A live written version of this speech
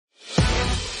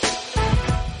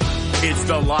It's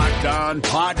the Locked On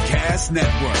Podcast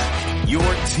Network, your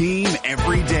team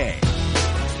every day.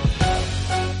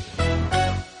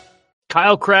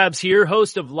 Kyle Krabs here,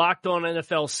 host of Locked On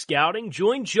NFL Scouting.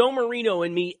 Join Joe Marino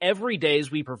and me every day as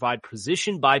we provide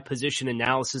position-by-position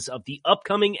analysis of the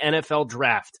upcoming NFL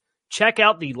Draft. Check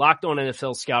out the Locked On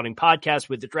NFL Scouting podcast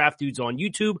with the Draft Dudes on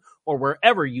YouTube or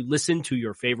wherever you listen to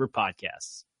your favorite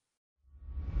podcasts.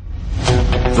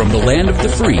 From the land of the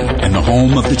free and the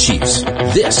home of the Chiefs,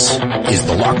 this is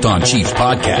the Locked On Chiefs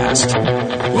podcast.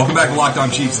 Welcome back to Locked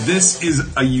On Chiefs. This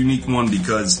is a unique one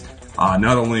because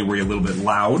not only were we a little bit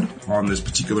loud on this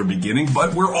particular beginning,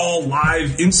 but we're all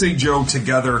live in St. Joe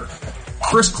together.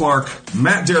 Chris Clark,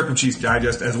 Matt Derrick of Chiefs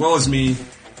Digest, as well as me,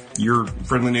 your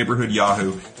friendly neighborhood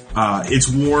Yahoo. It's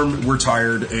warm, we're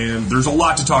tired, and there's a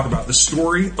lot to talk about. The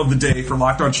story of the day for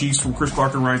Locked On Chiefs from Chris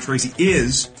Clark and Ryan Tracy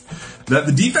is that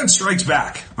the defense strikes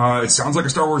back. It sounds like a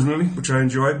Star Wars movie, which I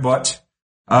enjoyed, but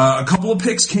a couple of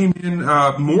picks came in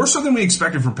more so than we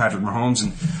expected from Patrick Mahomes.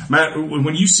 And Matt,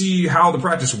 when you see how the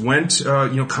practice went,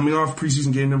 coming off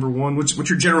preseason game number one, what's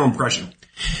your general impression?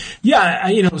 Yeah,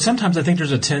 sometimes I think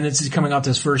there's a tendency coming off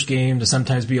this first game to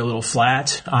sometimes be a little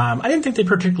flat. I didn't think they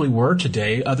particularly were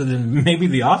today, other than maybe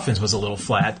the offense was a little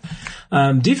flat.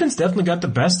 Defense definitely got the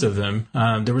best of them.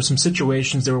 There were some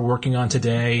situations they were working on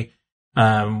today.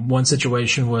 One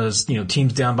situation was,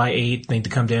 teams down by 8, they need to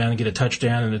come down and get a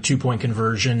touchdown and a 2-point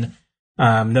conversion.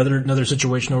 Another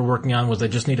situation they were working on was they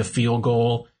just need a field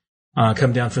goal,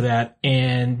 come down for that.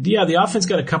 And yeah, the offense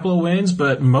got a couple of wins,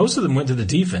 but most of them went to the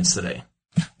defense today.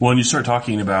 Well, when you start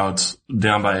talking about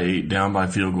down by 8, down by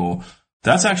field goal,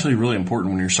 that's actually really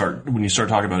important when you start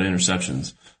talking about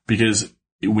interceptions, because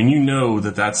when you know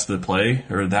that that's the play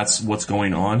or that's what's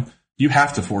going on, you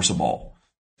have to force a ball.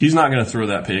 He's not going to throw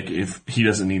that pick if he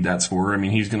doesn't need that score. I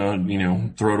mean, he's going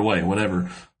to, throw it away,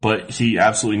 whatever. But he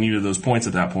absolutely needed those points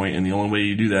at that point, and the only way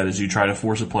you do that is you try to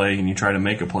force a play and you try to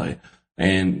make a play.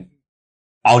 And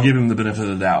I'll give him the benefit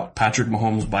of the doubt. Patrick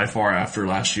Mahomes, by far after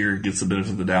last year, gets the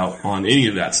benefit of the doubt on any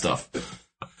of that stuff.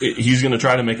 He's going to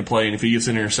try to make a play, and if he gets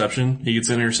an interception, he gets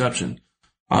an interception.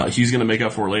 He's going to make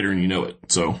up for it later, and you know it.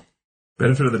 So,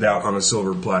 benefit of the doubt on a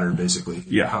silver platter, basically.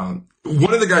 Yeah.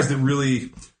 One of the guys that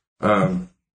really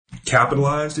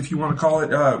capitalized, if you want to call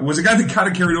it, was a guy that kind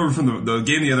of carried over from the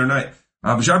game the other night.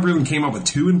 Bashaud Breeland came up with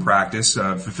 2 in practice,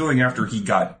 fulfilling after he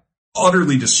got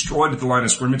utterly destroyed at the line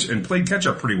of scrimmage and played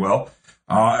catch-up pretty well.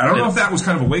 I don't know if that was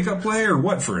kind of a wake-up play or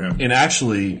what for him. And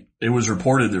actually, it was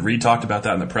reported that Reed talked about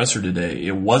that in the presser today.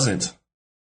 It wasn't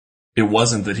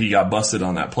that he got busted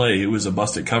on that play. It was a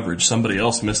busted coverage. Somebody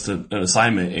else missed an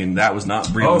assignment, and that was not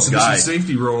Breeland's guy. This is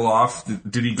safety roll-off.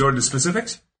 Did he go into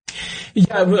specifics?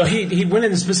 Yeah, well, he went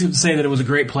into specifics to say that it was a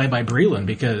great play by Breeland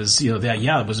because,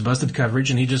 it was busted coverage,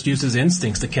 and he just used his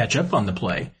instincts to catch up on the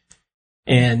play.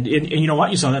 And you know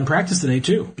what? You saw that in practice today,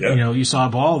 too. Yeah. You saw a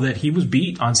ball that he was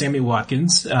beat on Sammy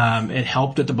Watkins. It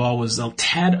helped that the ball was a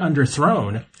tad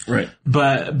underthrown. Right.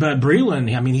 But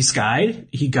Breeland, he skied.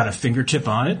 He got a fingertip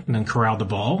on it and then corralled the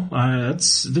ball.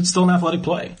 That's still an athletic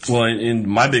play. Well, and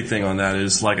my big thing on that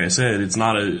is, like I said, it's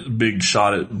not a big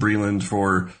shot at Breeland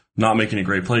for not making a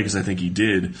great play, because I think he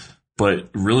did. But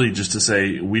really just to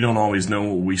say we don't always know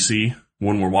what we see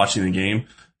when we're watching the game.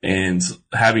 And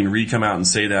having Reed come out and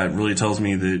say that really tells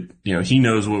me that, he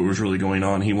knows what was really going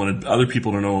on. He wanted other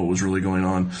people to know what was really going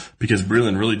on, because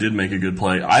Breeland really did make a good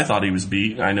play. I thought he was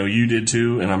beat. I know you did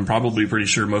too. And I'm probably pretty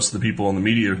sure most of the people in the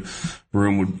media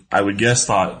room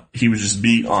thought he was just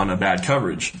beat on a bad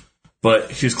coverage.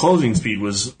 But his closing speed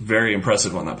was very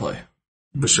impressive on that play.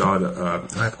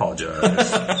 Bashaud, I apologize.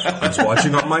 I was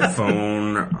watching on my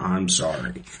phone. I'm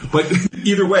sorry. But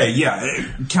either way, yeah,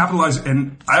 capitalize.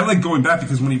 And I like going back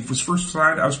because when he was first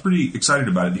signed, I was pretty excited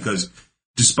about it because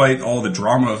despite all the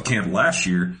drama of camp last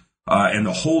year, and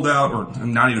the holdout, or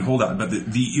not even holdout, but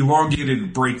the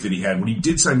elongated break that he had, when he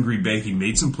did sign Green Bay, he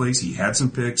made some plays, he had some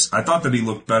picks. I thought that he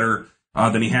looked better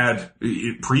than he had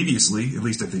previously, at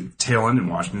least at the tail end in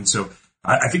Washington. So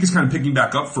I think it's kind of picking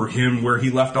back up for him where he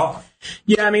left off.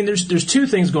 Yeah, there's 2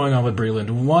 things going on with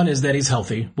Breeland. One is that he's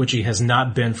healthy, which he has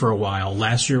not been for a while.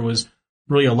 Last year was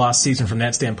really a lost season from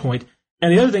that standpoint.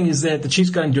 And the other thing is that the Chiefs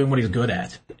got him doing what he's good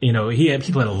at. He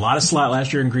played a lot of slot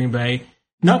last year in Green Bay.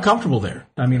 Not comfortable there.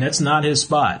 That's not his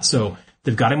spot. So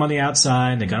they've got him on the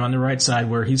outside. They got him on the right side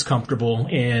where he's comfortable.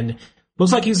 And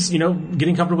looks like he's,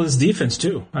 getting comfortable with his defense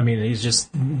too. He's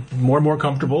just more and more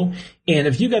comfortable. And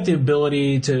if you got the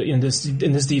ability to, in this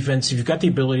defense, if you've got the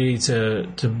ability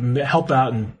to help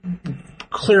out and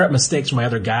clear up mistakes from my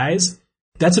other guys,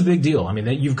 that's a big deal.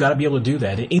 You've got to be able to do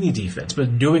that in any defense,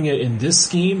 but doing it in this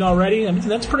scheme already,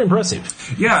 that's pretty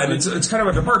impressive. Yeah, and it's kind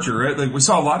of a departure, right? Like we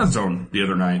saw a lot of zone the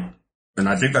other night. And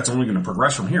I think that's only going to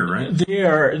progress from here, right?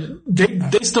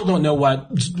 They still don't know what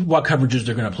coverages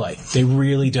they're going to play. They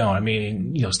really don't. I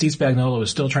mean, Steve Spagnuolo is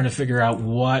still trying to figure out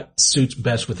what suits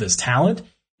best with his talent.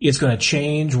 It's going to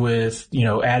change with,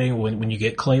 adding when you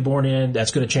get Claiborne in, that's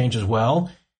going to change as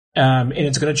well. And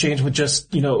it's going to change with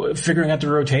just, figuring out the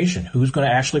rotation. Who's going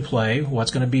to actually play? What's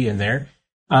going to be in there?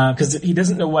 Cause he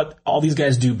doesn't know what all these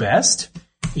guys do best.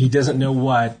 He doesn't know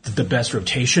what the best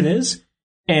rotation is.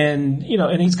 And,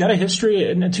 and he's got a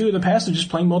history and two in the past of just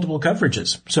playing multiple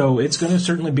coverages. So it's going to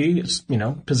certainly be,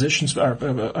 positions or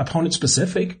opponent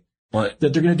specific. That they're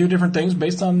going to do different things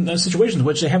based on situations,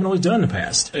 which they haven't always done in the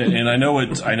past. And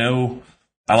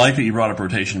I like that you brought up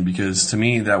rotation because to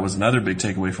me, that was another big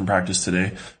takeaway from practice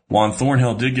today. Juan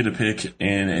Thornhill did get a pick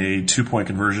in a 2-point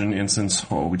conversion instance.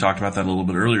 Oh, we talked about that a little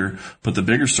bit earlier, but the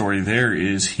bigger story there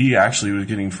is he actually was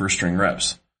getting first string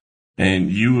reps. And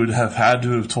you would have had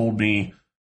to have told me,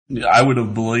 I would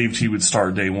have believed he would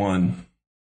start day one.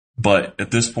 But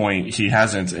at this point, he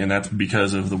hasn't, and that's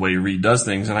because of the way Reed does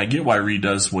things. And I get why Reed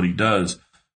does what he does,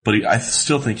 but I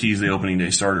still think he's the opening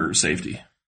day starter at safety.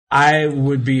 I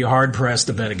would be hard pressed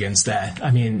to bet against that.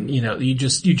 I mean, you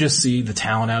just see the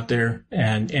talent out there,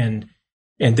 and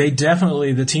they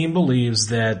definitely, the team believes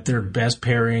that their best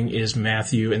pairing is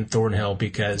Matthew and Thornhill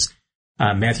because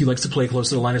Matthew likes to play close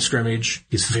to the line of scrimmage.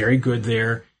 He's very good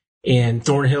there. And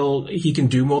Thornhill, he can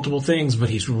do multiple things, but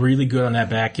he's really good on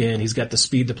that back end. He's got the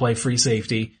speed to play free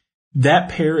safety. That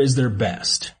pair is their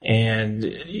best. And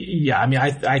yeah, I mean,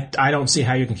 I don't see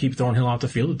how you can keep Thornhill off the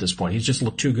field at this point. He's just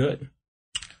looked too good.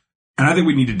 And I think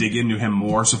we need to dig into him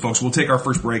more. So folks, we'll take our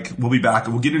first break. We'll be back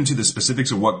and we'll get into the specifics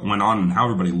of what went on and how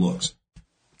everybody looks.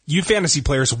 You fantasy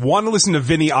players want to listen to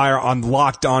Vinny Iyer on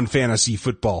Locked On Fantasy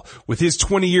Football. With his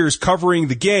 20 years covering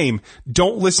the game,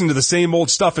 don't listen to the same old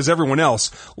stuff as everyone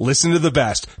else. Listen to the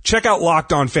best. Check out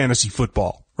Locked On Fantasy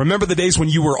Football. Remember the days when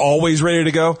you were always ready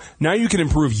to go? Now you can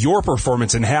improve your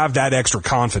performance and have that extra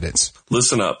confidence.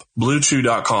 Listen up.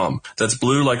 BlueChew.com. That's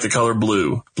blue like the color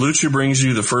blue. Blue Chew brings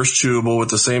you the first chewable with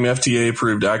the same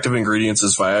FDA-approved active ingredients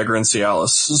as Viagra and Cialis,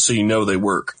 so you know they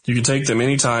work. You can take them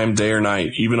anytime, day or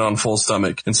night, even on full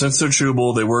stomach. And since they're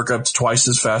chewable, they work up to twice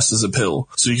as fast as a pill,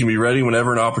 so you can be ready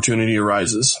whenever an opportunity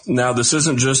arises. Now, this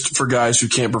isn't just for guys who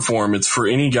can't perform. It's for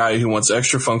any guy who wants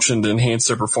extra function to enhance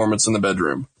their performance in the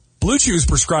bedroom. Blue Chew is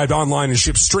prescribed online and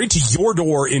shipped straight to your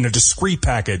door in a discreet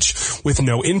package with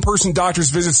no in-person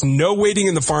doctor's visits, no waiting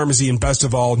in the pharmacy, and best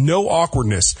of all, no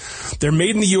awkwardness. They're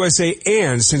made in the USA,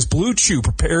 and since Blue Chew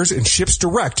prepares and ships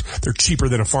direct, they're cheaper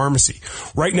than a pharmacy.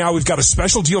 Right now, we've got a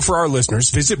special deal for our listeners.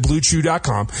 Visit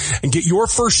BlueChew.com and get your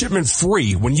first shipment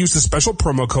free when you use the special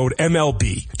promo code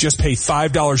MLB. Just pay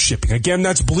 $5 shipping. Again,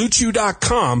 that's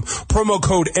BlueChew.com, promo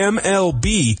code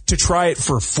MLB to try it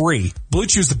for free. Blue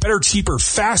Chew is the better, cheaper,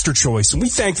 faster choice, and we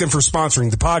thank them for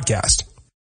sponsoring the podcast.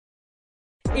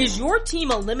 Is your team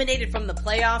eliminated from the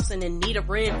playoffs and in need of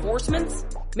reinforcements?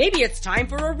 Maybe it's time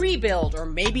for a rebuild, or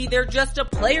maybe they're just a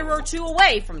player or two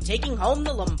away from taking home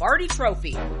the Lombardi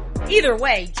Trophy. Either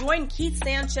way, join Keith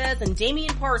Sanchez and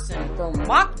Damian Parson for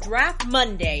Mock Draft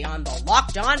Monday on the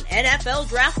Locked On NFL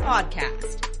Draft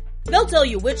Podcast. They'll tell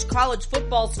you which college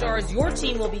football stars your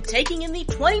team will be taking in the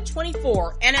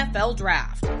 2024 NFL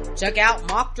Draft. Check out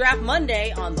Mock Draft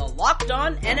Monday on the Locked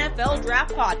On NFL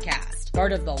Draft Podcast,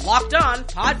 part of the Locked On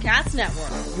Podcast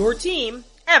Network. Your team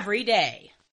every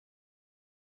day.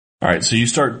 All right, so you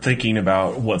start thinking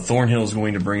about what Thornhill is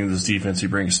going to bring to this defense. He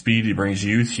brings speed, he brings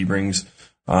youth, he brings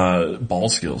ball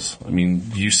skills. I mean,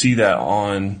 you see that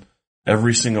on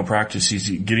every single practice. He's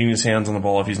getting his hands on the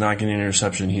ball. If he's not getting an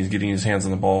interception, he's getting his hands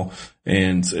on the ball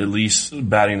and at least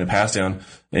batting the pass down.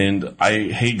 And I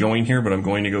hate going here, but I'm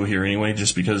going to go here anyway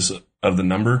just because of the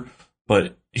number.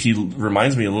 But he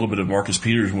reminds me a little bit of Marcus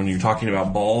Peters when you're talking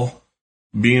about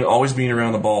always being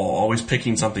around the ball, always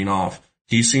picking something off.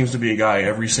 He seems to be a guy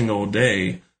every single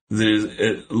day that is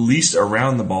at least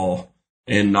around the ball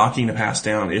and knocking a pass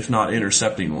down, if not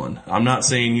intercepting one. I'm not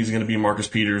saying he's going to be Marcus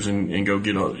Peters and go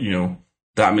get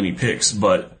that many picks,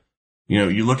 but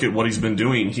you look at what he's been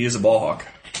doing. He is a ball hawk.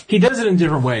 He does it in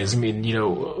different ways. I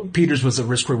mean, Peters was a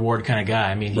risk-reward kind of guy.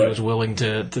 I mean, he was willing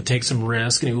to take some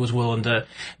risk, and he was willing to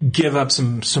give up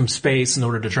some space in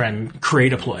order to try and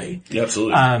create a play. Yeah,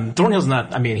 absolutely. Thornhill's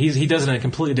not, I mean, he does it in a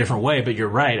completely different way, but you're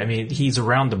right. I mean, he's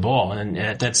around the ball, and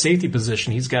at that safety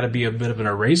position, he's got to be a bit of an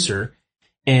eraser.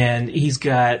 And he's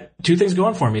got two things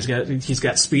going for him. He's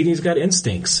got speed and he's got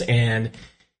instincts. And,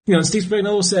 Steve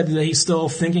Spagnuolo said that he's still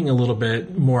thinking a little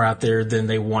bit more out there than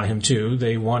they want him to.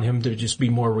 They want him to just be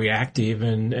more reactive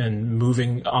and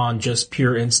moving on just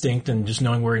pure instinct and just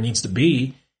knowing where he needs to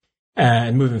be.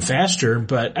 and moving faster.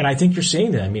 And I think you're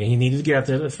seeing that. I mean, he needed to get out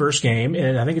there the first game,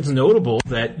 and I think it's notable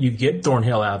that you get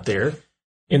Thornhill out there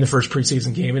in the first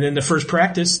preseason game, and in the first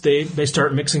practice, they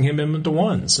start mixing him in with the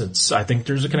ones. I think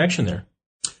there's a connection there.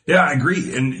 Yeah, I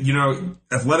agree. And,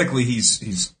 athletically,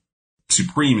 he's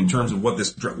supreme in terms of what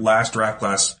this last draft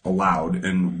class allowed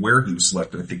and where he was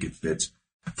selected. I think it fits.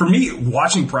 For me,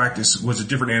 watching practice was a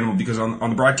different animal because on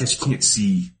the broadcast, you can't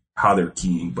see how they're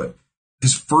keying, but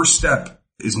his first step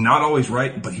is not always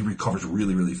right, but he recovers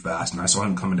really, really fast. And I saw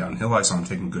him coming downhill. I saw him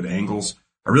taking good angles.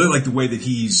 I really like the way that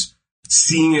he's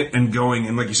seeing it and going.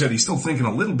 And like you said, he's still thinking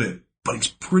a little bit, but he's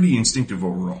pretty instinctive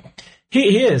overall.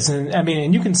 He is.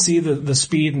 And you can see the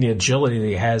speed and the agility that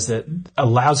he has that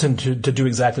allows him to do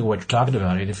exactly what you're talking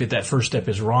about. And if that first step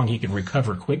is wrong, he can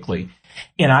recover quickly.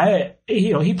 And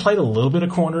he played a little bit of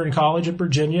corner in college at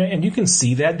Virginia, and you can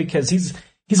see that because he's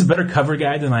a better cover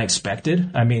guy than I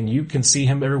expected. I mean, you can see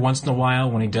him every once in a while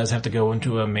when he does have to go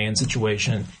into a man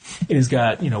situation, and he's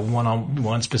got,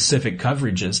 one-on-one specific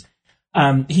coverages.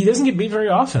 He doesn't get beat very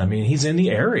often. I mean, he's in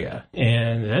the area,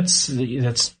 and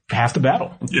that's half the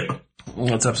battle. Yeah. Well,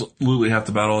 that's absolutely half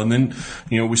the battle. And then,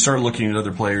 we start looking at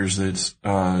other players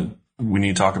that, we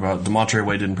need to talk about. DeMontre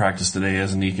Wade didn't practice today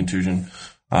as a knee contusion.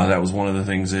 That was one of the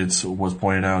things that was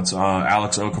pointed out.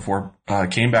 Alex Okafor,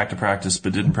 came back to practice,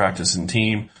 but didn't practice in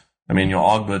team. Emmanuel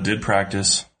Ogbah did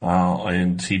practice,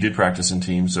 and he did practice in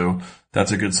team. So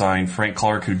that's a good sign. Frank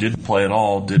Clark, who didn't play at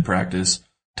all, did practice.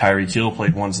 Tyreek Hill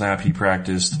played one snap. He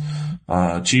practiced.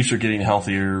 Chiefs are getting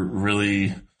healthier.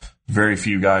 Really very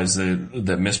few guys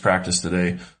that missed practice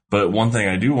today. But one thing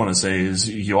I do want to say is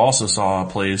you also saw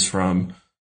plays from,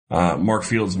 Mark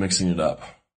Fields mixing it up.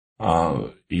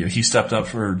 He stepped in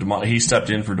for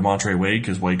DeMontre Wade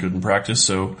because Wade couldn't practice.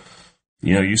 So,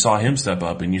 you saw him step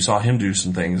up and you saw him do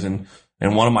some things. And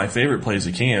one of my favorite plays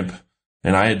at camp,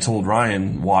 and I had told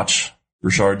Ryan, watch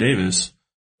Rashard Davis,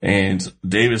 and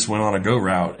Davis went on a go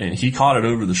route and he caught it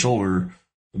over the shoulder,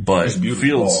 but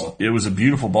it was a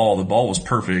beautiful ball. The ball was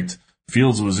perfect.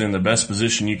 Fields was in the best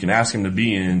position you can ask him to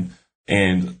be in.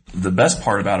 And the best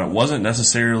part about it wasn't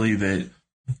necessarily that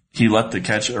he let the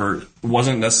catch, or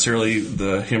wasn't necessarily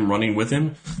him running with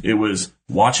him. It was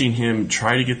watching him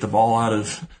try to get the ball out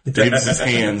of Davis's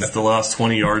hands the last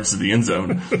 20 yards to the end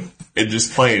zone and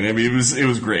just playing. I mean, it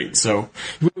was great. So,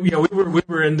 we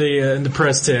were in the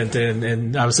press tent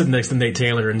and I was sitting next to Nate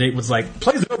Taylor, and Nate was like,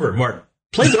 "Play's over, Mark.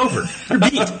 Play's over. You're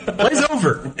beat. Play's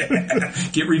over."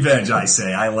 Get revenge, I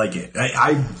say. I like it.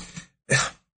 I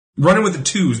running with the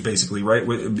twos, basically, right?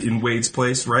 In Wade's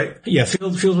place, right? Yeah,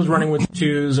 Fields was running with the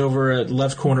twos over at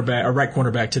right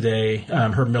cornerback today.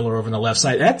 Herb Miller over on the left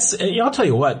side. I'll tell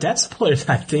you what, that's the player that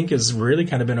I think has really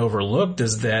kind of been overlooked,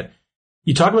 is that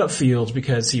you talk about Fields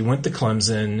because he went to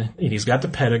Clemson and he's got the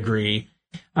pedigree.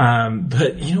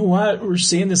 But you know what? We're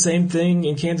seeing the same thing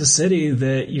in Kansas City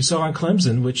that you saw in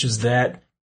Clemson, which is that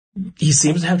he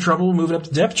seems to have trouble moving up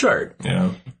the depth chart.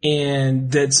 Yeah.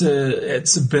 And it's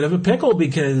a bit of a pickle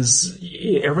because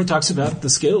everybody talks about the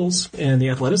skills and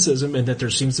the athleticism and that there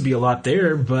seems to be a lot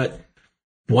there, but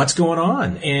what's going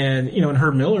on? And, and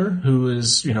Herb Miller, who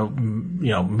is,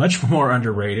 much more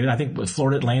underrated, I think with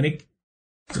Florida Atlantic,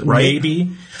 right?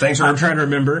 Maybe. Thanks, I'm trying to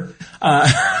remember.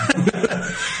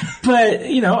 But,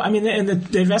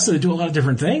 they've asked him to do a lot of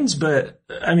different things, but,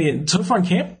 so far in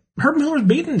camp, Herb Miller's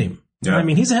beating him. Yeah.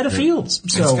 He's ahead of Fields.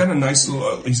 So he's got a nice,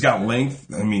 he's got length.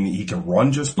 He can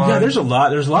run just fine. Yeah, there's a lot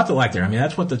to like there.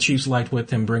 That's what the Chiefs liked with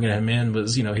him bringing him in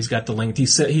was, he's got the length.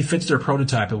 He fits their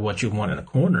prototype of what you want in a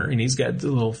corner, and he's got the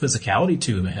little physicality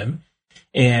to him.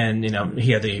 And,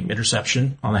 he had the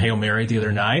interception on the Hail Mary the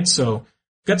other night, so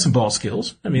got some ball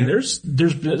skills. There's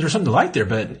something to like there,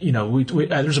 but,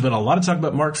 there's been a lot of talk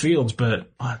about Mark Fields,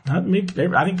 but not me.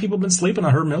 I think people have been sleeping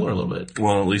on Herb Miller a little bit.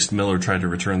 Well, at least Miller tried to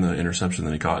return the interception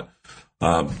that he caught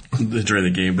during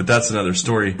the game, but that's another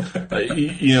story.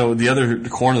 The other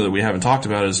corner that we haven't talked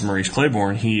about is Maurice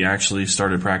Claiborne. He actually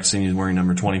started practicing. He's wearing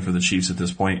number 20 for the Chiefs at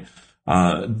this point.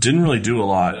 Didn't really do a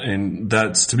lot, and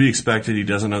that's to be expected. He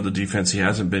doesn't know the defense. He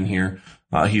hasn't been here.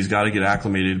 He's got to get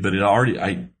acclimated, but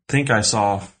I think I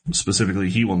saw specifically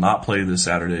he will not play this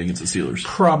Saturday against the Steelers.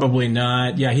 Probably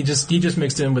not. Yeah, he just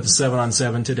mixed in with the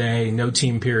 7-on-7 today, no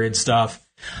team period stuff.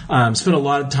 Spent a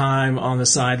lot of time on the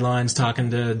sidelines talking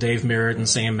to Dave Merritt and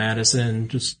Sam Madison,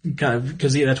 just kind of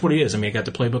because that's what he is. He got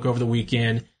the playbook over the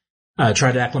weekend,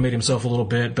 tried to acclimate himself a little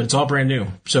bit, but it's all brand new.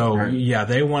 So right. Yeah,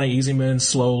 they want to ease him in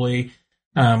slowly.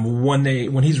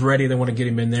 When he's ready, they want to get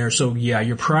him in there. So yeah,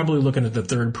 you're probably looking at the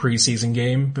third preseason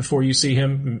game before you see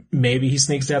him. Maybe he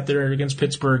sneaks out there against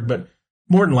Pittsburgh, but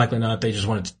more than likely not, they just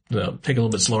want to take a little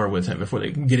bit slower with him before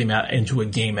they get him out into a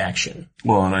game action.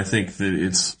 Well, and I think that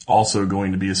it's also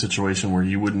going to be a situation where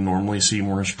you wouldn't normally see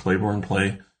Maurice Claiborne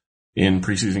play in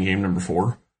preseason game number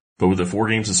 4. But with the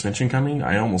 4-game suspension coming,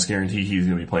 I almost guarantee he's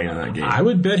going to be playing in that game. I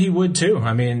would bet he would too.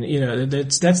 I mean,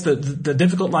 that's the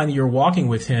difficult line that you're walking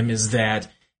with him is that,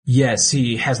 yes,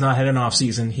 he has not had an off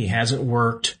season. He hasn't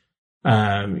worked.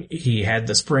 He had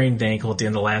the sprained ankle at the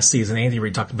end of last season. Andy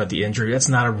Reid talked about the injury. That's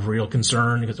not a real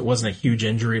concern because it wasn't a huge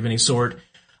injury of any sort.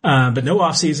 But no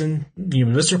off season. You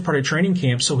missed a part of training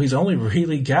camp, so he's only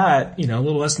really got, a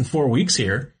little less than 4 weeks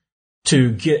here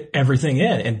to get everything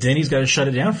in. And then he's got to shut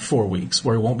it down for 4 weeks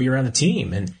where he won't be around the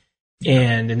team.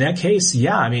 And in that case,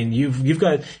 yeah, I mean, you've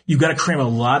got to cram a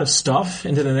lot of stuff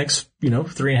into the next,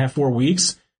 3.5, 4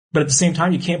 weeks. But at the same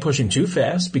time, you can't push him too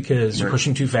fast because you're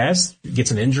pushing too fast, gets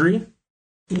an injury.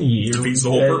 Defeats the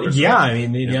whole purpose. Yeah, I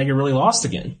mean, now you're really lost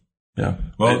again. Yeah.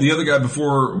 Well, the other guy,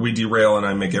 before we derail and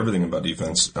I make everything about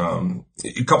defense,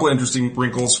 a couple of interesting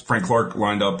wrinkles. Frank Clark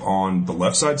lined up on the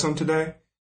left side some today.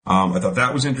 I thought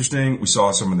that was interesting. We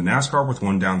saw some of the NASCAR with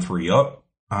 1 down, 3 up.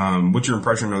 What's your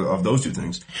impression of those two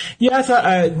things? Yeah, I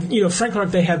thought, Frank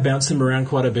Clark, they have bounced him around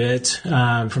quite a bit,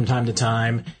 from time to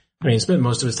time. I mean, he spent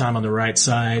most of his time on the right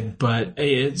side, but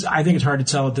I think it's hard to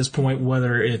tell at this point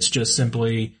whether it's just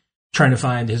simply trying to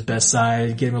find his best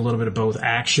side, get him a little bit of both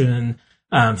action,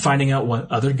 finding out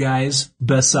what other guys'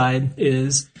 best side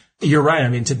is. You're right. I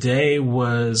mean, today there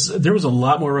was a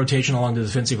lot more rotation along the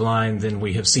defensive line than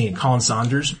we have seen. Colin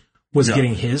Saunders was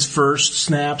getting his first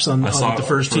snaps on the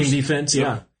first team defense.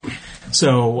 Yeah.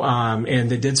 So, and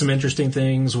they did some interesting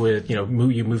things with, you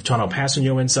moved Tono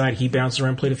Passanio inside. He bounced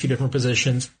around, played a few different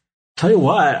positions. Tell you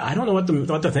what, I don't know what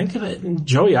to think of it.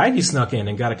 Joey Ivey snuck in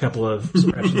and got a couple of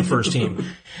reps for the first team.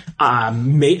 I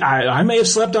may have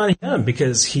slept on him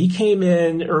because he came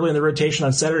in early in the rotation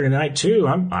on Saturday night too.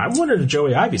 I'm wondering if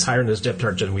Joey Ivey's higher in this depth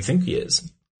chart than we think he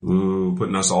is. Ooh,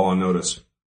 putting us all on notice.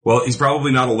 Well, he's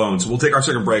probably not alone. So we'll take our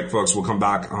second break, folks. We'll come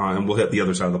back and we'll hit the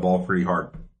other side of the ball pretty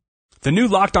hard. The new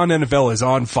Locked On NFL is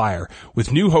on fire,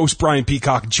 with new host Brian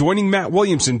Peacock joining Matt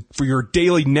Williamson for your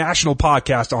daily national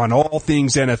podcast on all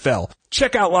things NFL.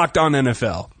 Check out Locked On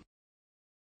NFL.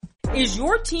 Is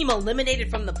your team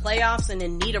eliminated from the playoffs and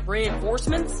in need of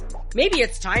reinforcements? Maybe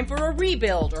it's time for a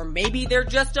rebuild, or maybe they're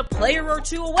just a player or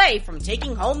two away from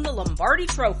taking home the Lombardi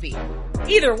Trophy.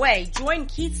 Either way, join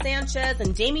Keith Sanchez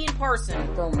and Damian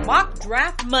Parson for Mock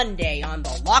Draft Monday on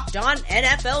the Locked On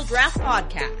NFL Draft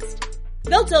Podcast.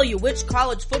 They'll tell you which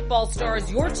college football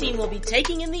stars your team will be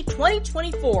taking in the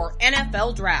 2024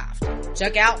 NFL Draft.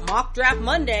 Check out Mock Draft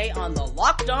Monday on the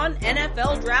Locked On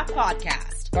NFL Draft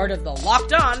Podcast, part of the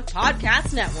Locked On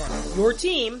Podcast Network. Your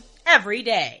team every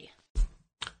day.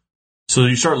 So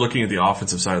you start looking at the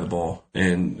offensive side of the ball,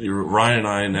 and Ryan and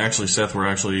I, and actually Seth, were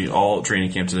actually all at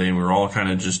training camp today, and we were all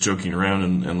kind of just joking around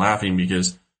and laughing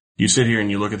because you sit here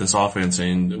and you look at this offense,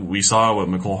 and we saw what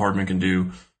Mecole Hardman can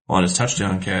do on his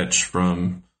touchdown catch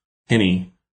from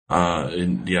Henne.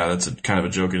 And yeah, that's kind of a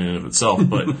joke in and of itself,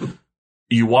 but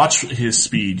you watch his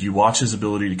speed, you watch his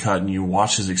ability to cut, and you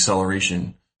watch his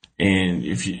acceleration.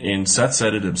 And Seth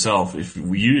said it himself, if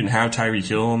you didn't have Tyreek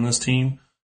Hill on this team,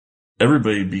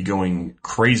 everybody would be going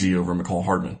crazy over Mecole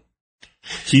Hardman.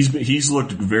 He's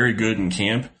looked very good in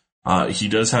camp. He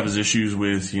does have his issues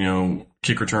with,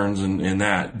 kick returns and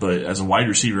that, but as a wide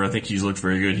receiver, I think he's looked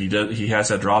very good. He has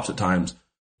had drops at times,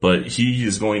 but he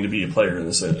is going to be a player in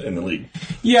the league.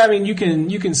 Yeah, I mean, you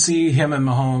can see him and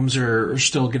Mahomes are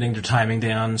still getting their timing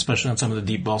down, especially on some of the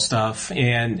deep ball stuff.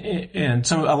 And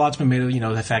a lot's been made of,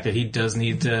 the fact that he does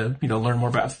need to, learn more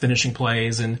about finishing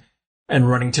plays and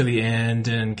running to the end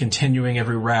and continuing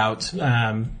every route.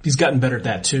 He's gotten better at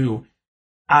that too.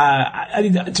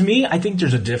 To me, I think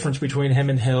there's a difference between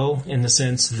him and Hill in the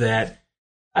sense that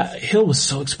Hill was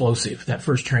so explosive that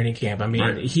first training camp. I mean,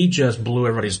 right. He just blew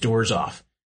everybody's doors off.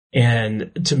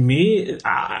 And to me,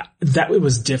 that it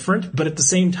was different, but at the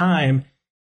same time,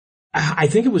 I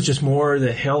think it was just more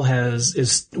that Hill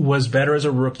was better as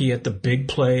a rookie at the big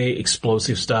play,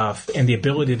 explosive stuff, and the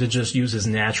ability to just use his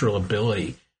natural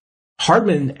ability.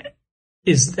 Hardman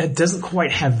doesn't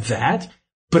quite have that,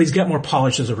 but he's got more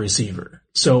polish as a receiver.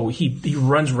 So he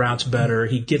runs routes better,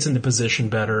 he gets into position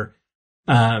better.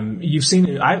 I've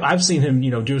seen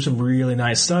him, do some really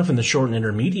nice stuff in the short and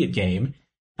intermediate game.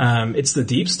 It's the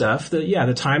deep stuff that,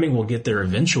 the timing will get there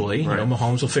eventually. Right.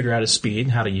 Mahomes will figure out his speed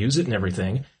and how to use it and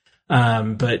everything.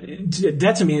 But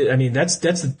that to me, I mean, that's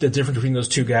the difference between those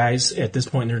two guys at this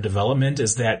point in their development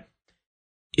is that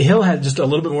Hill had just a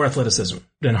little bit more athleticism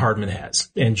than Hardman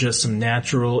has, and just some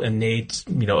natural, innate,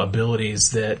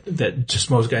 abilities that just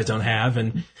most guys don't have.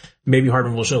 And maybe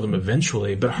Hardman will show them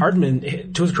eventually. But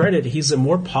Hardman, to his credit, he's a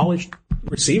more polished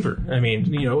receiver. I mean,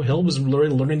 Hill was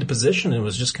learning the position and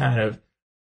was just kind of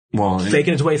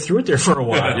faking his way through it there for a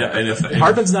while. Yeah, and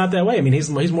Hardman's not that way. I mean, he's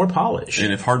more polished.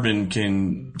 And if Hardman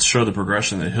can show the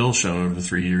progression that Hill's shown over the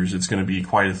 3 years, it's going to be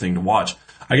quite a thing to watch.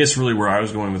 I guess really where I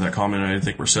was going with that comment, and I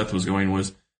think where Seth was going,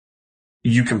 was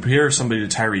you compare somebody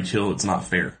to Tyreek Hill, it's not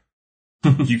fair.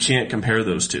 You can't compare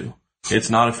those two.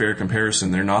 It's not a fair comparison.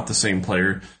 They're not the same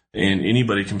player. And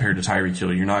anybody compared to Tyreek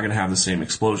Hill, you're not going to have the same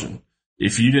explosion.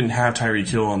 If you didn't have Tyreek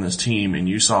Hill on this team and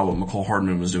you saw what McCole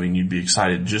Hardman was doing, you'd be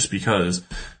excited just because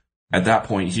at that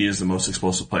point he is the most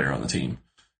explosive player on the team.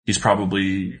 He's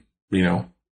probably,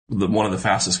 one of the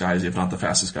fastest guys, if not the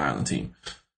fastest guy on the team.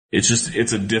 It's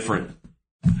a different.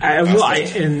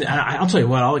 I'll tell you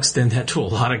what, I'll extend that to a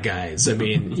lot of guys. I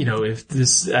mean, if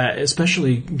this,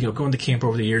 especially, going to camp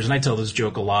over the years, and I tell this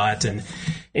joke a lot, and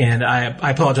I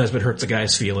apologize if it hurts the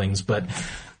guy's feelings, but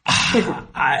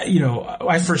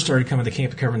I first started coming to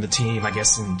camp covering the team, I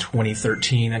guess in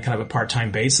 2013 on kind of a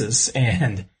part-time basis,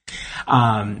 and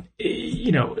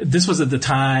this was at the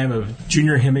time of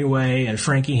Junior Hemingway and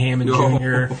Frankie Hammond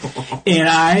Jr. And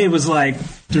I was like,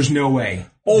 there's no way.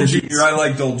 Old Junior, I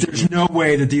like old Junior. There's no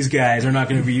way that these guys are not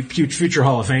going to be future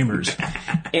Hall of Famers.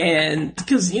 And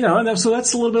because, so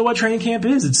that's a little bit of what training camp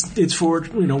is. It's for,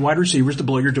 wide receivers to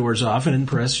blow your doors off and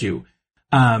impress you.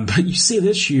 But you see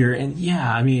this year, and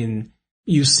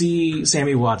you see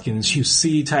Sammy Watkins, you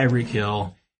see Tyreek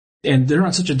Hill, and they're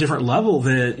on such a different level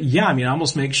that, it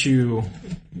almost makes you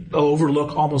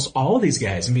overlook almost all of these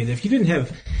guys. I mean, if you didn't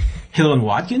have Hill and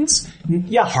Watkins,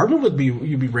 Hardman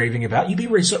you'd be raving about. You'd be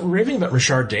raving about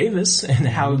Rashard Davis and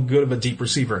how good of a deep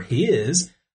receiver he is.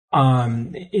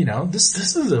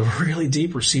 This is a really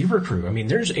deep receiver crew. I mean,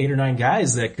 there's 8 or 9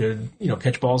 guys that could,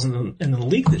 catch balls in the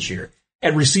league this year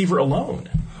at receiver alone.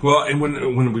 Well, and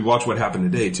when we watch what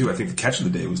happened today too, I think the catch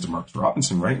of the day was DeMarcus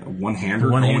Robinson, right? A one-hander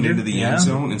going into the end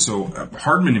zone. And so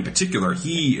Hardman in particular,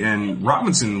 he and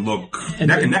Robinson look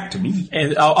neck and neck to me.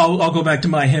 And I'll go back to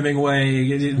my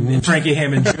Hemingway, Frankie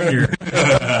Hammond Jr.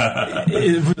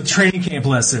 With the training camp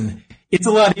lesson. It's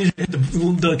a lot easier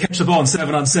to catch the ball in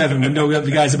 7-on-7 when no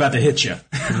other guy's about to hit you.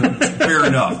 Fair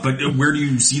enough. But where do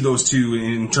you see those two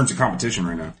in terms of competition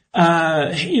right now?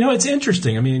 It's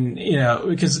interesting. I mean,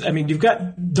 because, you've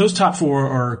got those top 4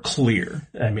 are clear.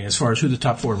 As far as who the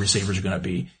top 4 receivers are going to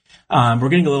be. We're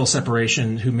getting a little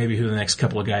separation who the next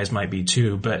couple of guys might be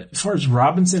too. But as far as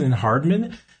Robinson and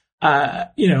Hardman,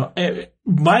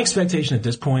 my expectation at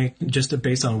this point, just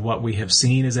based on what we have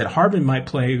seen, is that Hardman might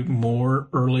play more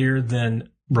earlier than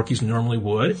rookies normally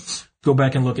would. Go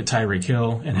back and look at Tyreek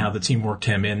Hill and how the team worked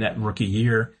him in that rookie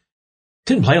year.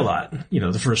 Didn't play a lot,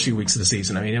 the first few weeks of the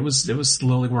season. It was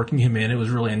slowly working him in. It was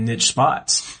really in niche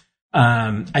spots.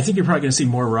 I think you're probably going to see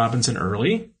more Robinson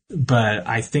early, but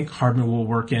I think Hardman will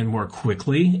work in more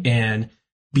quickly and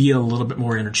be a little bit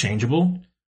more interchangeable.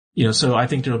 So I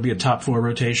think there'll be a top 4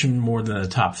 rotation more than a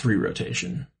top 3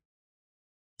 rotation.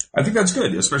 I think that's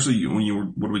good, especially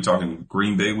when what are we talking,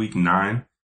 Green Bay week 9,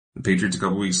 the Patriots a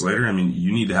couple weeks later.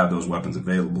 You need to have those weapons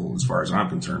available as far as I'm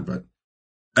concerned, but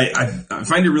I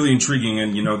find it really intriguing,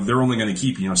 and, they're only going to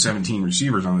keep, 17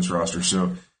 receivers on this roster.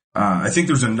 So, I think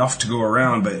there's enough to go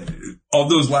around, but of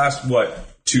those last,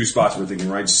 2 spots we're thinking,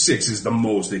 right? 6 is the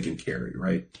most they can carry,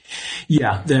 right?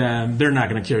 Yeah, they're not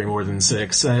going to carry more than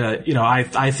 6.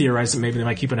 I theorized that maybe they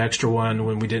might keep an extra one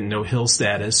when we didn't know Hill's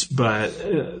status,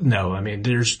 but no,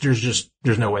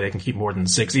 there's no way they can keep more than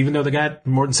 6, even though they got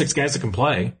more than 6 guys that can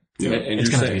play. Yeah, it's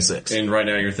going to be 6. And right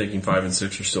now you're thinking 5 and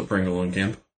 6 are still Pringle in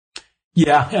camp?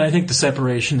 Yeah, and I think the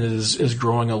separation is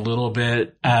growing a little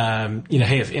bit. Hey,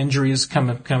 if injuries come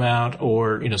out,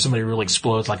 or somebody really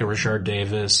explodes like a Rashard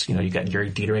Davis, you got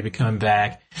Gary Dieter maybe coming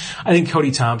back. I think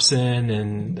Cody Thompson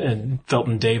and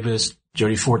Felton Davis,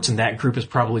 Jody Fortson, that group is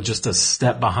probably just a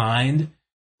step behind.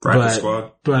 Practice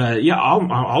squad. But yeah,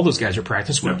 all those guys are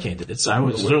practice squad candidates. I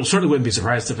certainly wouldn't be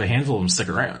surprised if a handful of them stick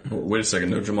around. Wait a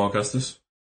second, no Jamal Custis?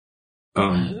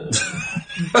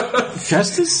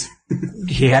 Custis?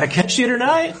 He had a catch the other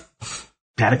night.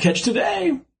 Had a catch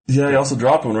today. Yeah, he also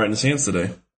dropped one right in his hands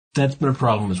today. That's been a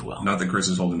problem as well. Not that Chris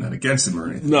is holding that against him or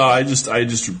anything. No, I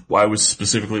was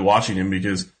specifically watching him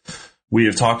because we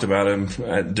have talked about him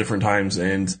at different times,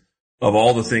 and of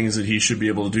all the things that he should be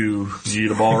able to do, you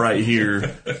get a ball right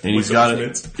here, and he's got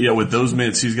it. Yeah, with those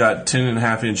mitts, he's got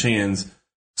 10.5-inch hands.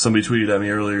 Somebody tweeted at me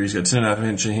earlier, he's got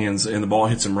 10.5-inch hands, and the ball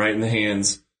hits him right in the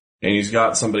hands, and he's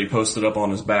got somebody posted up on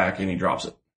his back, and he drops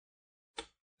it.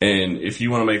 And if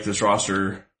you want to make this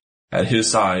roster at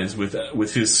his size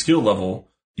with his skill level,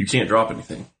 you can't drop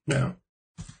anything. Yeah.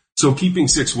 So keeping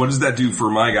 6, what does that do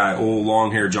for my guy, old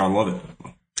long-haired John Lovett?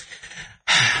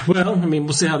 Well, I mean,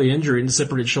 we'll see how the injury and the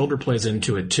separated shoulder plays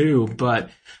into it too. But,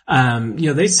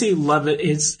 they see Lovett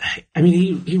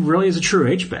he really is a true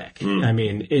H-back. I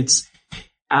mean,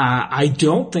 I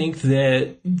don't think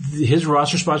that his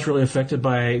roster spot's really affected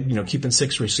by, keeping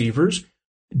 6 receivers.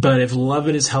 But if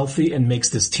Lovett is healthy and makes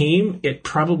this team, it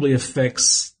probably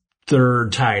affects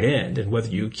third tight end and whether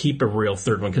you keep a real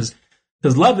third one. Because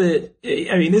Lovett,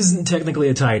 isn't technically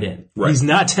a tight end. Right. He's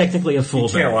not technically a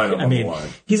fullback. You can't line him on the line.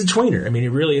 He's a tweener. He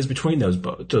really is between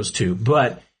those two.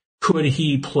 But could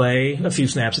he play a few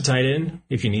snaps at tight end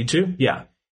if you need to? Yeah.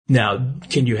 Now,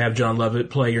 can you have John Lovett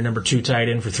play your number 2 tight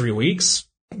end for 3 weeks?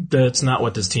 That's not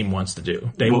what this team wants to do.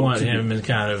 They want him in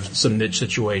kind of some niche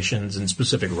situations and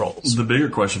specific roles. The bigger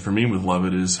question for me with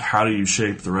Lovett is how do you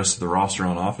shape the rest of the roster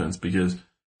on offense? Because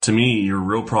to me, your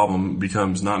real problem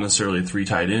becomes not necessarily 3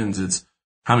 tight ends. It's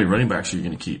how many running backs are you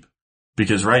going to keep?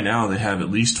 Because right now they have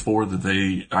at least 4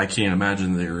 that I can't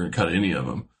imagine they're going to cut any of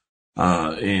them.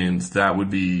 And that would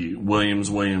be Williams,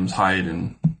 Hyde,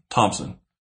 and Thompson.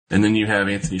 And then you have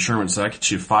Anthony Sherman, so that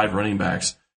gets you 5 running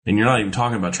backs. And you're not even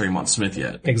talking about Tremont Smith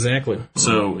yet. Exactly.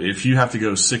 So if you have to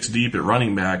go 6 deep at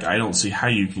running back, I don't see how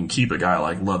you can keep a guy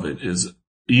like Lovett is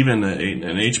even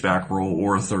an H-back role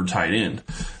or a third tight end.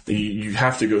 You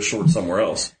have to go short somewhere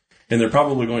else. And they're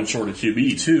probably going short at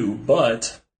QB too,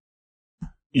 but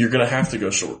you're going to have to go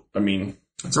short.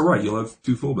 It's all right. You'll have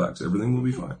 2 fullbacks. Everything will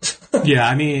be fine.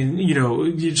 Yeah,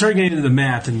 you start getting into the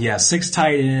math, and 6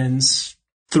 tight ends.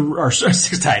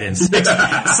 6 tight ends. 6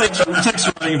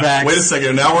 running backs. Wait a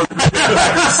second. Now we're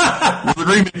the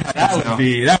Green Bay Packers.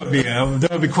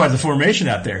 That would be quite the formation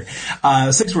out there.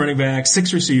 6 running backs,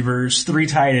 6 receivers, 3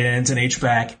 tight ends, an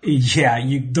H-back. Yeah,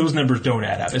 those numbers don't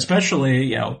add up.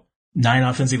 Especially, 9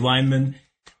 offensive linemen.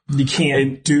 You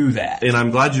can't do that. And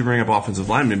I'm glad you bring up offensive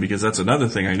linemen because that's another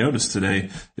thing I noticed today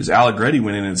is Allegretti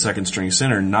went in at second string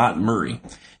center, not Murray.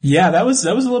 Yeah, that was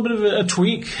a little bit of a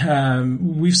tweak.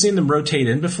 We've seen them rotate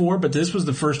in before, but this was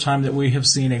the first time that we have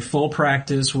seen a full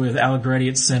practice with Allegretti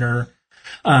at center.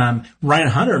 Ryan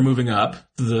Hunter moving up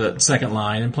the second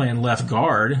line and playing left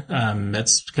guard.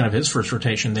 That's kind of his first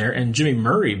rotation there. And Jimmy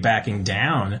Murray backing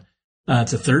down to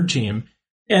third team.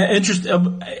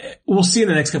 We'll see in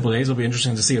the next couple of days. It'll be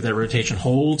interesting to see if that rotation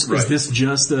holds. Right. Is this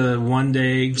just a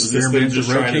one-day experiment to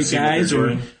rotate guys,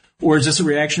 or is this a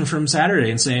reaction from Saturday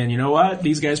and saying, you know what,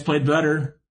 these guys played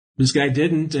better, this guy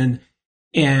didn't, and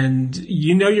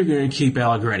you're going to keep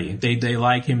Allegretti. They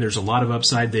like him. There's a lot of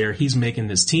upside there. He's making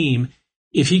this team.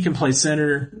 If he can play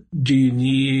center, do you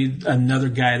need another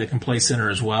guy that can play center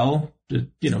as well?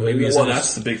 Maybe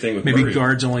that's the big thing with maybe Murray.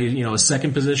 Guard's only a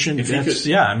second position.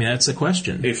 That's a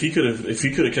question. If he could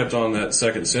have kept on that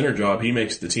second center job, he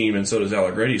makes the team, and so does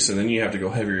Allegretti. So then you have to go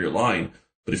heavier your line.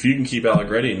 But if you can keep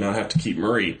Allegretti and not have to keep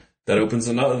Murray, that opens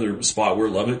another spot where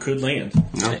Lovett could land.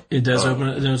 It does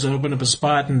open up a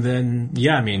spot, and then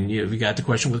we got the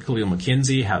question with Khalil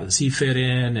McKenzie. How does he fit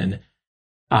in? And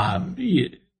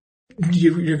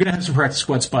you're going to have some practice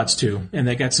squad spots too, and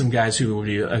they got some guys who will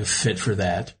be a fit for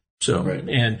that. So, right.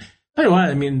 And I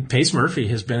don't know, Pace Murphy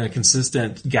has been a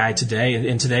consistent guy today,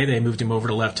 and today they moved him over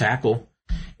to left tackle,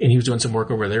 and he was doing some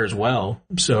work over there as well.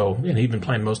 So, and he'd been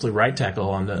playing mostly right tackle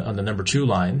on the number 2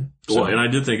 line. So. Well, and I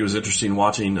did think it was interesting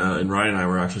watching, and Ryan and I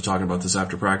were actually talking about this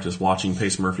after practice, watching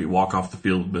Pace Murphy walk off the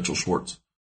field with Mitchell Schwartz.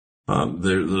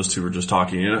 Those two were just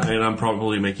talking, and I'm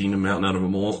probably making a mountain out of a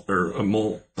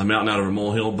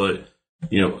molehill, but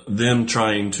them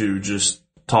trying to just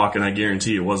talk, and I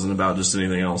guarantee it wasn't about just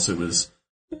anything else. It was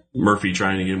Murphy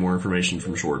trying to get more information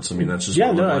from Schwartz. That's just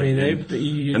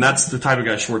and that's the type of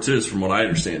guy Schwartz is, from what I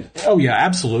understand. Oh yeah,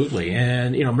 absolutely.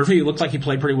 And Murphy looked like he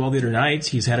played pretty well the other night.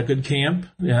 He's had a good camp.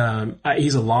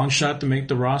 He's a long shot to make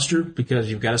the roster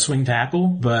because you've got a swing tackle,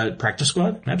 but practice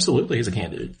squad, absolutely, he's a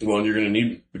candidate. Well, and you're going to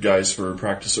need guys for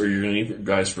practice, or you're going to need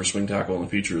guys for swing tackle in the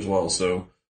future as well. So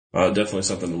definitely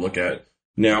something to look at.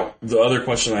 Now, the other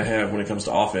question I have when it comes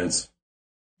to offense.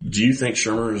 Do you think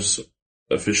Shermer's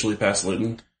officially past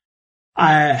Litton?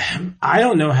 I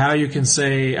don't know how you can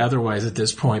say otherwise at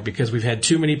this point because we've had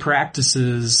too many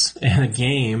practices and a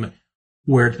game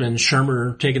where it's been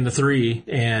Shermer taking the 3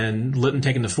 and Litton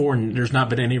taking the 4, and there's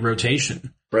not been any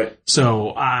rotation. Right.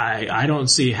 So I don't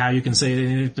see how you can say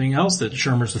anything else that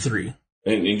Shermer's the 3.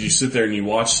 And you sit there and you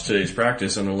watch today's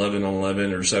practice on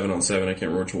 11-on-11 or 7-on-7, I can't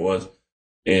remember which it was.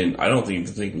 And I don't even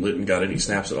think Litton got any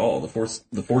snaps at all. The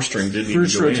fourth string didn't even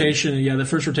go rotation, in. Yeah, the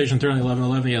first rotation through on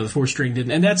 11-11, the 4th string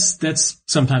didn't. And that's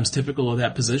sometimes typical of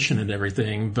that position and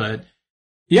everything. But,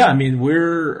 Yeah, I mean,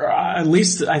 we're at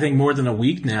least, I think, more than a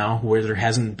week now where there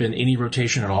hasn't been any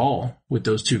rotation at all with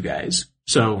those two guys.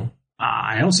 So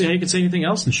I don't see how you could say anything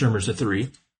else in Shurmur's at 3.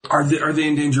 Are they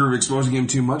in danger of exposing him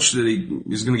too much that he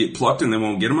is going to get plucked and they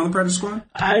won't get him on the practice squad?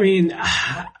 I mean,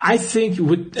 I think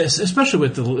especially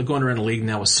with going around the league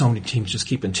now with so many teams just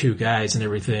keeping 2 guys and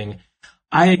everything,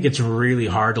 I think it's really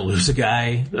hard to lose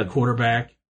a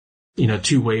quarterback, 2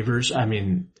 waivers. I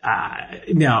mean,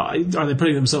 now are they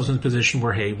putting themselves in a position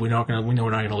where, hey, we know we're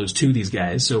not going to lose 2 of these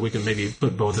guys, so we can maybe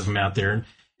put both of them out there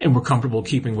and we're comfortable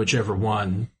keeping whichever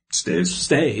one stays.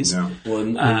 Yeah. Well,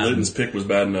 and Litton's pick was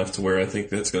bad enough to where I think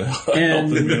that's going to help them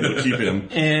be able to keep him.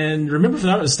 And remember, if I'm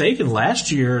not mistaken,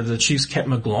 last year the Chiefs kept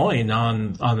McGloin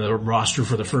on the roster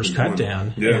for the first cut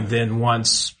down. Yeah. And then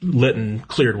once Litton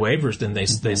cleared waivers, then they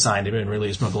signed him and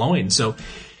released McGloin. So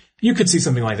you could see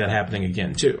something like that happening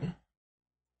again, too.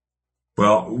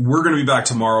 Well, we're going to be back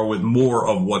tomorrow with more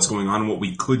of what's going on and what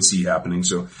we could see happening.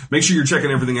 So make sure you're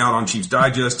checking everything out on Chiefs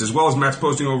Digest, as well as Matt's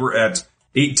posting over at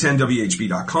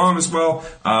 810WHB.com as well.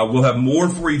 We'll have more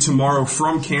for you tomorrow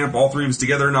from camp, all 3 of us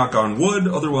together, knock on wood.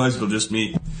 Otherwise, it'll just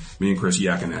me and Chris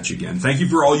yakking at you again. Thank you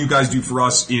for all you guys do for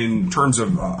us in terms of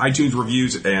iTunes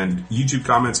reviews and YouTube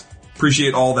comments.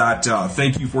 Appreciate all that.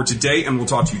 Thank you for today, and we'll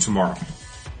talk to you tomorrow.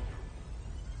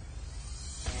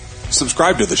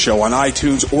 Subscribe to the show on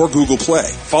iTunes or Google Play.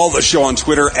 Follow the show on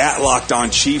Twitter at Locked On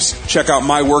Chiefs. Check out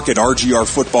my work at RGR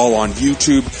Football on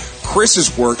YouTube,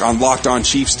 Chris's work on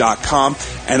LockedOnChiefs.com,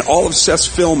 and all of Seth's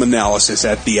film analysis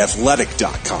at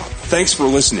TheAthletic.com. Thanks for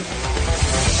listening.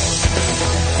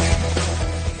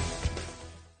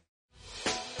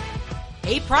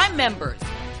 Hey, Prime members,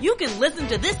 you can listen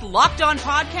to this Locked On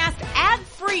podcast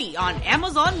ad-free on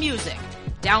Amazon Music.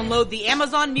 Download the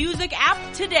Amazon Music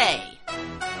app today.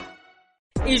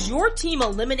 Is your team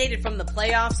eliminated from the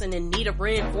playoffs and in need of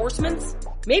reinforcements?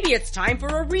 Maybe it's time for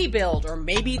a rebuild, or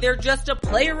maybe they're just a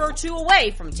player or 2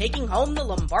 away from taking home the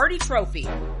Lombardi Trophy.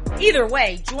 Either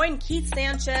way, join Keith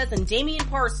Sanchez and Damian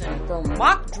Parson for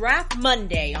Mock Draft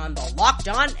Monday on the Locked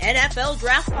On NFL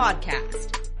Draft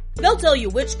Podcast. They'll tell you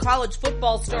which college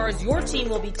football stars your team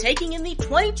will be taking in the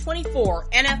 2024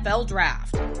 NFL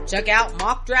Draft. Check out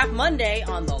Mock Draft Monday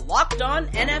on the Locked On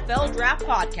NFL Draft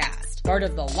Podcast, part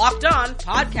of the Locked On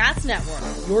Podcast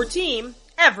Network. Your team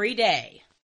every day.